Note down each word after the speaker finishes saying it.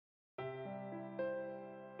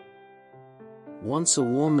Once a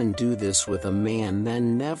woman do this with a man,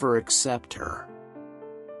 then never accept her.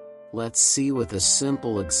 Let's see with a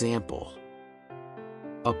simple example.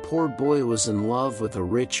 A poor boy was in love with a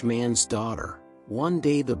rich man's daughter. One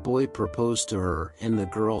day the boy proposed to her and the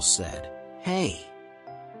girl said, "Hey,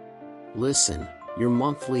 listen, your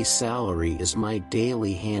monthly salary is my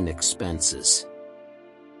daily hand expenses.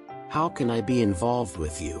 How can I be involved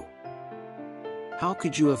with you? How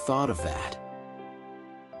could you have thought of that?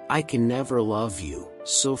 I can never love you,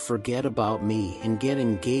 so forget about me and get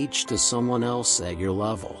engaged to someone else at your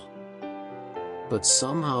level." But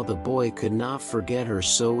somehow the boy could not forget her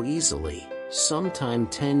so easily. Sometime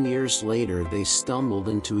 10 years later they stumbled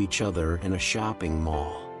into each other in a shopping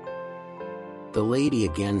mall. The lady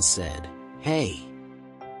again said, "Hey,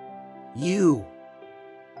 you!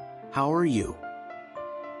 How are you?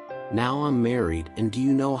 Now I'm married, and do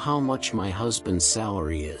you know how much my husband's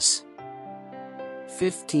salary is?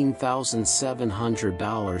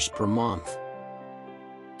 $15,700 per month.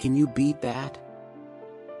 Can you beat that?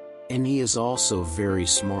 And he is also very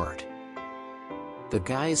smart." The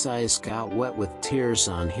guy's eyes got wet with tears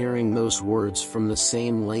on hearing those words from the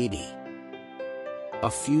same lady. A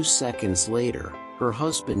few seconds later, her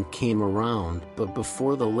husband came around, but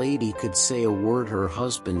before the lady could say a word, her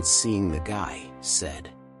husband, seeing the guy, said,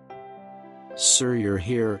 "Sir, you're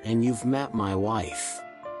here and you've met my wife."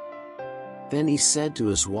 Then he said to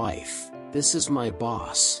his wife, "This is my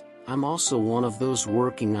boss. I'm also one of those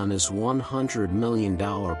working on his $100 million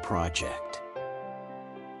project.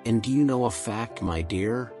 And do you know a fact, my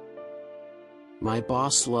dear? My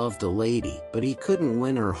boss loved a lady, but he couldn't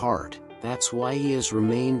win her heart. That's why he has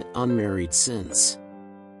remained unmarried since.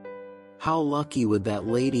 How lucky would that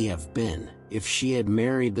lady have been if she had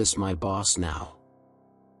married this my boss now?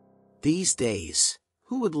 These days,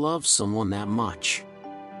 who would love someone that much?"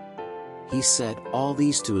 He said all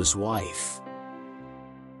these to his wife.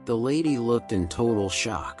 The lady looked in total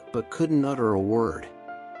shock, but couldn't utter a word.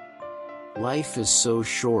 Life is so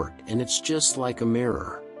short, and it's just like a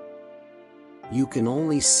mirror. You can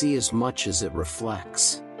only see as much as it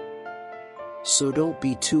reflects. So don't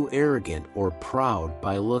be too arrogant or proud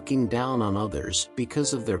by looking down on others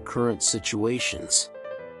because of their current situations.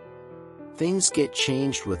 Things get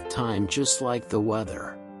changed with time, just like the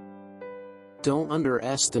weather. Don't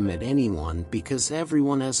underestimate anyone because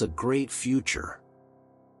everyone has a great future.